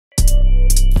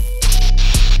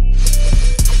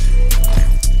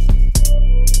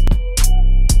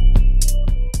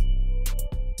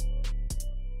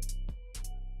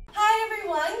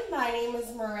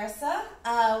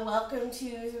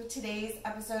to today's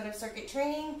episode of Circuit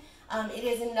Training. It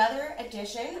is another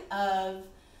edition of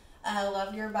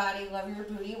Love Your Body, Love Your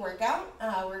Booty workout.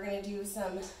 We're going to do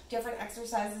some different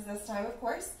exercises this time, of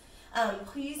course.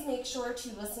 Please make sure to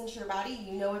listen to your body.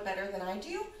 You know it better than I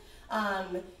do.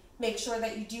 Make sure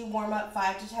that you do warm up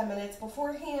 5 to 10 minutes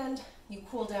beforehand. You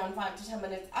cool down 5 to 10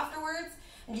 minutes afterwards,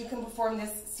 and you can perform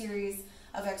this series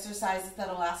of exercises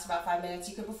that'll last about 5 minutes.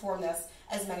 You can perform this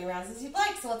as many rounds as you'd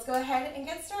like. So let's go ahead and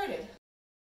get started.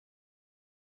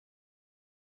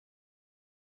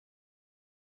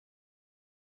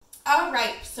 All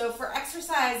right, so for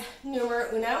exercise numero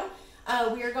uno,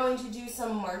 we are going to do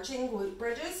some marching glute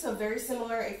bridges. So very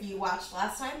similar, if you watched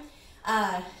last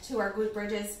time, to our glute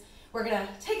bridges. We're gonna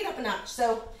take it up a notch.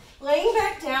 So laying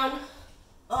back down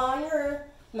on your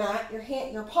mat,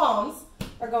 your palms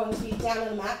are going to be down on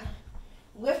the mat,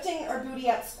 lifting our booty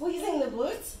up, squeezing the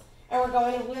glutes, and we're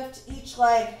going to lift each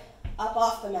leg up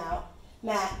off the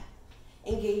mat,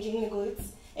 engaging the glutes.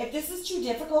 If this is too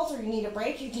difficult or you need a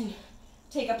break, you can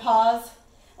take a pause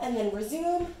and then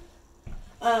resume.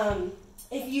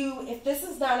 If this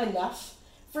is not enough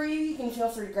for you, you can feel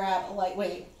free to grab a light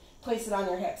weight, place it on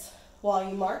your hips while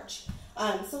you march.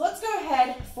 So let's go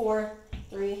ahead for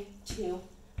 3, 2,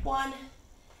 1,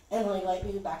 and really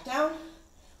lightly back down.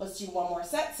 Let's do one more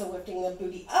set. So lifting the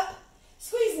booty up,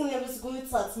 squeezing those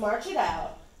glutes. Let's march it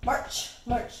out. March,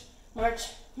 march, march,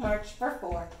 march for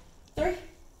 4, 3,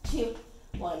 2,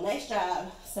 1. Nice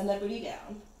job. Send that booty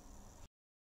down.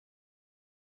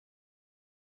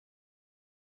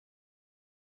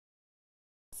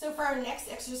 So for our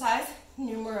next exercise,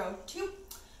 numero 2,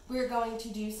 we're going to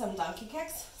do some donkey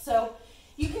kicks. So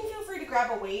you can feel free to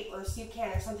grab a weight or a soup can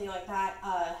or something like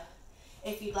that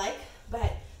if you'd like,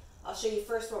 but I'll show you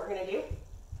first what we're going to do.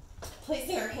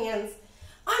 Placing our hands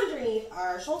underneath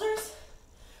our shoulders,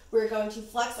 we're going to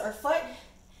flex our foot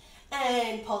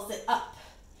and pulse it up.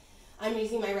 I'm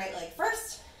using my right leg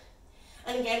first,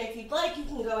 and again, if you'd like, you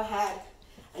can go ahead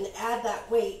and add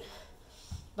that weight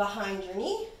behind your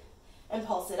knee and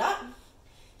pulse it up.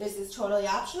 This is totally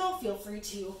optional. Feel free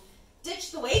to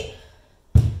ditch the weight,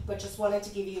 but just wanted to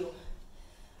give you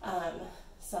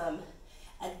some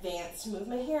advanced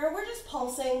movement here. We're just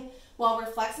pulsing while we're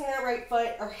flexing our right foot.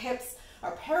 Our hips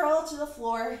are parallel to the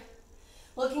floor,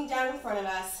 looking down in front of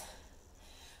us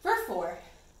for 4,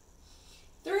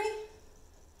 3,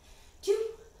 2,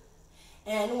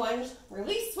 and 1.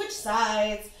 Release, switch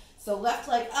sides. So left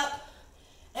leg up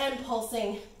and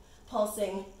pulsing,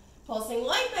 pulsing, pulsing,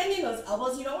 light bending those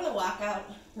elbows. You don't want to lock out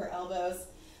your elbows.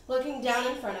 Looking down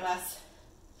in front of us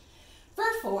for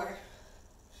 4,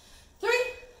 3,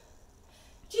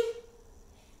 2,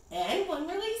 and 1.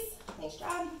 Release. Nice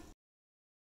job.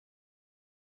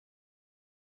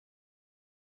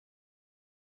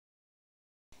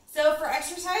 So for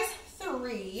exercise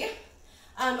 3,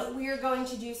 we are going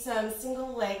to do some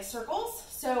single leg circles.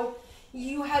 So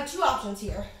you have 2 options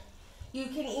here. You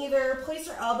can either place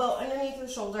your elbow underneath your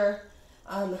shoulder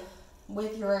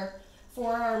with your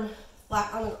forearm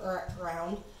flat on the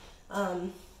ground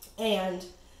and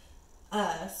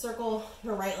circle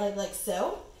your right leg like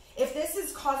so. If this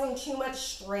is causing too much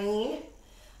strain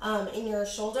in your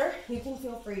shoulder, you can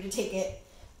feel free to take it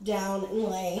down and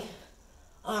lay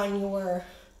on your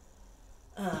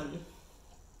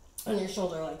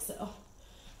shoulder like so.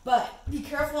 But be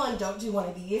careful and don't do one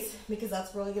of these, because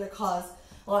that's really going to cause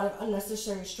a lot of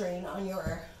unnecessary strain on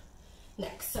your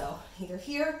neck. So either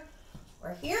here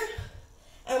or here,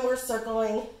 and we're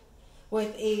circling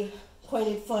with a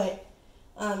pointed foot.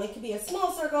 It could be a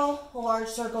small circle, a large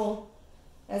circle,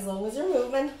 as long as you're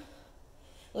moving.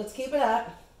 Let's keep it up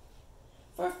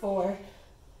for 4,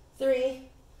 3,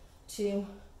 2,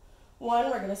 1.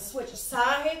 We're going to switch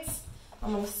sides.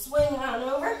 I'm going to swing on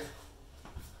over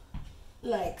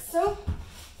like so,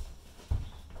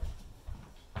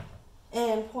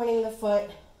 and pointing the foot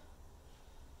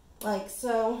like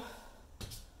so.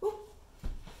 Whoop.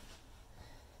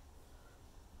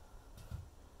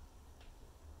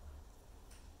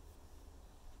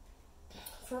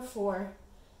 For 4,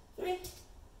 3,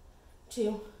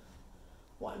 2,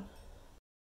 1.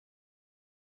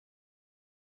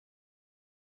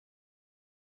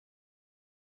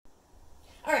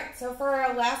 All right, so for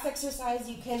our last exercise,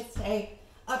 you can stay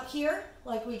up here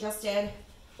like we just did,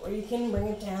 or you can bring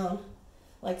it down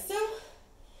like so.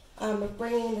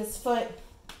 Bringing this foot,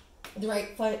 the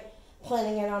right foot,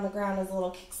 planting it on the ground as a little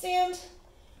kickstand.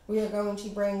 We are going to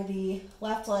bring the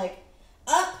left leg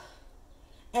up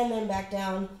and then back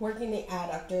down, working the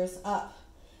adductors up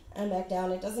and back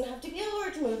down. It doesn't have to be a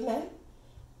large movement.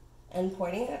 And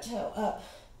pointing that toe up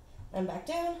and back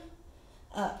down,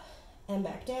 up and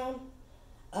back down,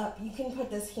 up. You can put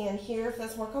this hand here if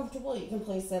that's more comfortable. You can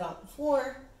place it on the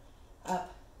floor,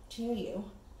 up to you,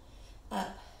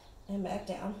 up and back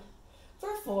down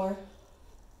for 4,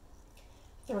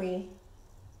 3,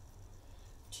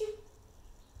 2,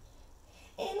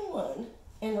 and 1.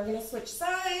 And we're gonna switch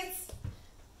sides.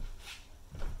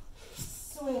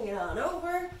 Swing it on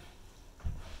over.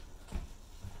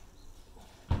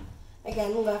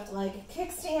 Again, left leg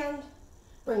kickstand.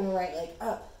 Bring the right leg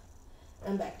up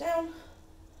and back down,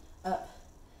 up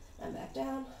and back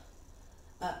down,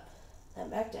 up and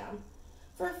back down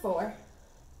for 4,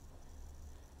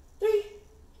 3,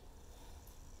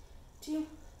 2,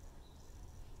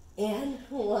 and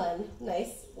 1.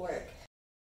 Nice work.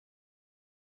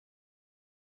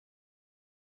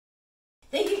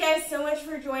 Thank you guys so much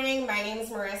for joining. My name is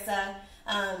Marissa.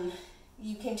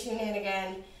 You can tune in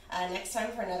again next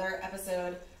time for another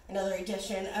episode, another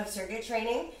edition of circuit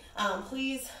training.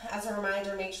 Please, as a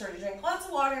reminder, make sure to drink lots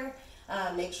of water,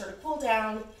 make sure to cool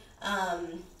down,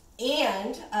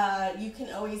 and you can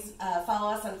always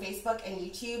follow us on Facebook and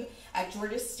YouTube at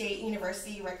Georgia State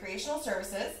University Recreational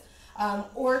Services,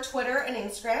 or Twitter and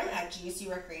Instagram at GSU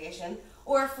Recreation,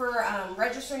 or for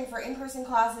registering for in-person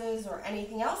classes or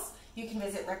anything else, you can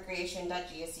visit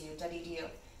recreation.gsu.edu.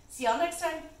 See y'all next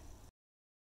time.